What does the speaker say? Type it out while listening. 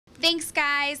Thanks,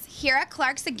 guys. Here at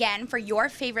Clarke's again for your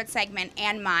favorite segment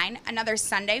and mine, another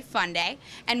Sunday Funday.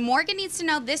 And Morgan needs to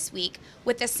know this week,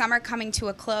 with the summer coming to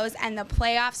a close and the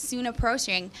playoffs soon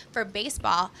approaching for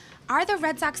baseball, are the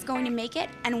Red Sox going to make it?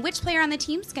 And which player on the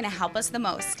team is going to help us the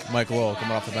most? Mike Lowell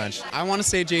coming off the bench. I want to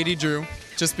say J.D. Drew,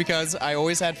 just because I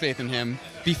always had faith in him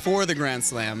before the Grand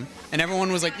Slam. And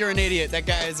everyone was like, you're an idiot, that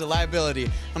guy is a liability.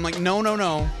 I'm like, no, no,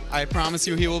 no, I promise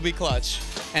you he will be clutch.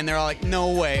 And they're all like,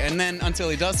 no way. And then until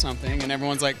he does something, and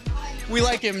everyone's like, we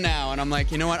like him now. And I'm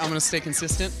like, you know what, I'm going to stay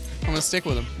consistent. I'm going to stick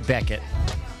with him. Beckett.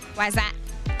 Why is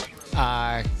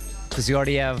that? Because you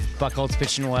already have Buchholz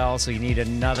pitching well, so you need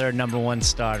another #1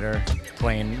 starter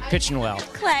pitching well.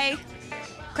 Clay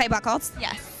Buchholz?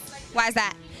 Yes, Why is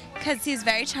that? because he's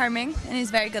very charming and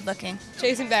he's very good looking.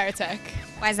 Jason Varitek.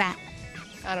 Why is that?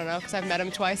 I don't know, because I've met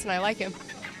him twice and I like him.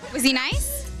 Was he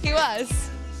nice? He was.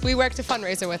 We worked a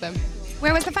fundraiser with him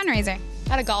Where was the fundraiser?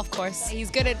 at a golf course. He's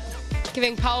good at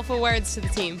giving powerful words to the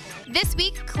team. This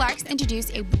week, Clarke's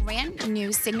introduced a brand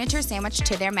new signature sandwich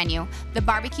to their menu, the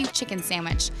barbecue chicken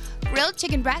sandwich. Grilled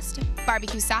chicken breast,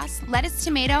 barbecue sauce, lettuce,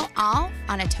 tomato, all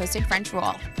on a toasted French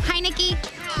roll. Hi, Nikki.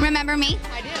 Remember me?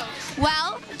 I do.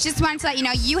 Well, just wanted to let you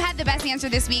know you had the best answer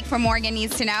this week for Morgan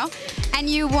Needs to Know. And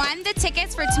you won the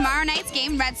tickets for tomorrow night's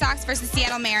game, Red Sox versus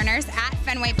Seattle Mariners at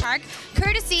Faneuil Park,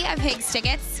 courtesy of Higs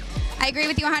Tickets. I agree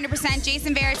with you 100%.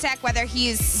 Jason Varitek, whether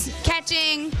he's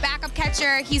catching, backup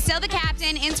catcher, he's still the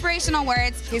captain, inspirational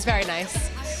words. He's very nice.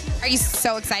 Are you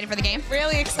so excited for the game?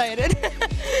 Really excited.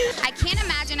 I can't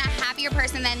imagine a happier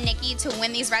person than Nikki to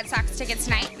win these Red Sox tickets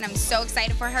tonight, and I'm so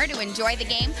excited for her to enjoy the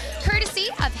game, courtesy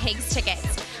of Higs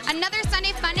Tickets. Another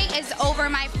Sunday Funday is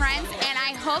over, my friends, and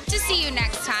I hope to see you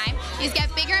next time. These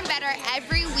get bigger and better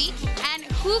every week, and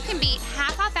who can beat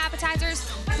half-off appetizers,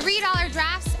 $3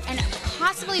 drafts, and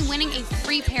possibly winning a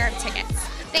free pair of tickets?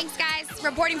 Thanks, guys.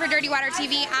 Reporting for Dirty Water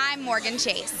TV, I'm Morgan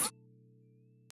Chase.